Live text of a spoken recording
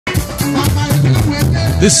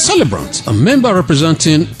The celebrant, a member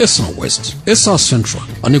representing Esan West, Esan Central,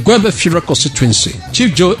 and Igueben Federal Constituency,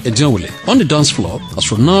 Chief Joe Edionwele, on the dance floor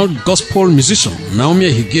as renowned gospel musician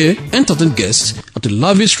Naomi Hige entertained guests at a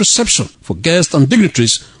lavish reception for guests and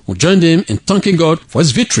dignitaries who joined him in thanking God for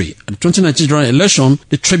his victory at the 2019 general election,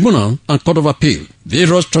 the Tribunal and Court of Appeal.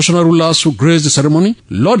 Various traditional rulers who graced the ceremony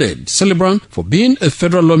lauded the celebrant for being a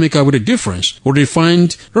federal lawmaker with a difference who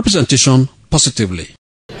defined representation positively.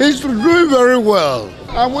 He's doing very well.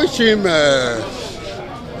 I wish him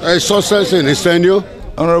a success in his tenure.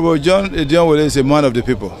 Honorable Joe Edionwele is a man of the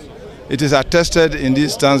people. It is attested in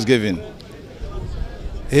this Thanksgiving.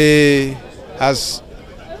 He has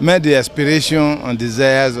met the aspiration and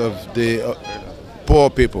desires of the poor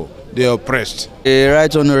people, the oppressed. The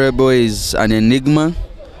Right Honorable is an enigma.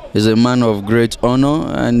 He's a man of great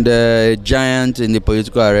honor and a giant in the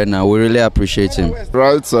political arena. We really appreciate him.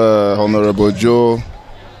 Right Honorable Joe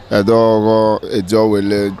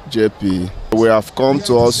Edionwele JP. We have come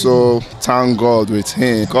to also thank God with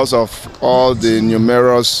him because of all the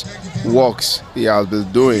numerous works he has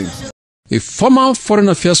been doing. A former Foreign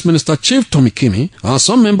Affairs Minister, Chief Tommy Kimi, and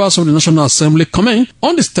some members of the National Assembly comment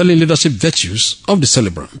on the sterling leadership virtues of the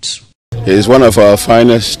celebrant. He is one of our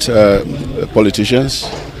finest politicians,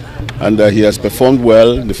 and he has performed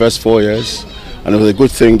well in the first 4 years. And it was a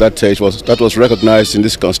good thing that that was recognized in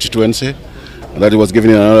this constituency, and that he was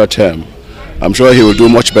given another term. I'm sure he will do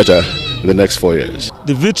much better in the next 4 years.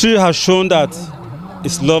 The victory has shown that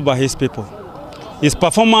he's loved by his people. His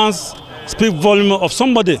performance speaks volume of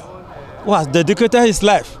somebody who has dedicated his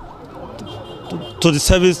life to the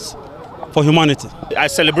service for humanity. I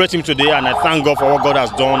celebrate him today and I thank God for what God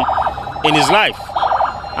has done in his life.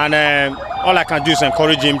 And all I can do is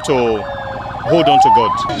encourage him to hold on to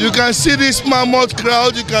God. You can see this mammoth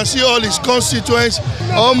crowd, you can see all his constituents.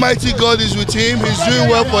 Almighty God is with him, he's doing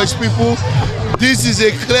well for his people. This is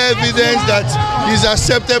a clear evidence that he's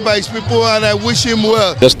accepted by his people, and I wish him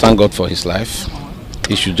well. Just thank God for his life.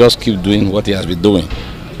 He should just keep doing what he has been doing,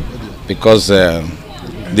 because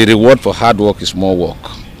the reward for hard work is more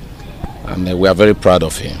work, and we are very proud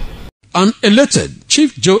of him. An elated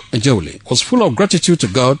Chief Joe Edionwele was full of gratitude to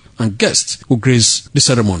God and guests who graced the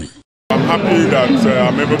ceremony. I'm happy that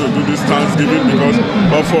I'm able to do this Thanksgiving because,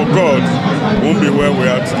 but for God, we won't be where we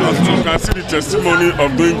are today. You can see the testimony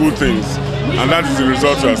of doing good things, and that is the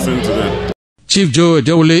result we are seeing today. Chief Joe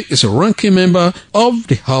Edionwele is a ranking member of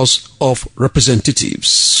the House of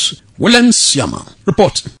Representatives. Yamah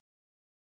reporting.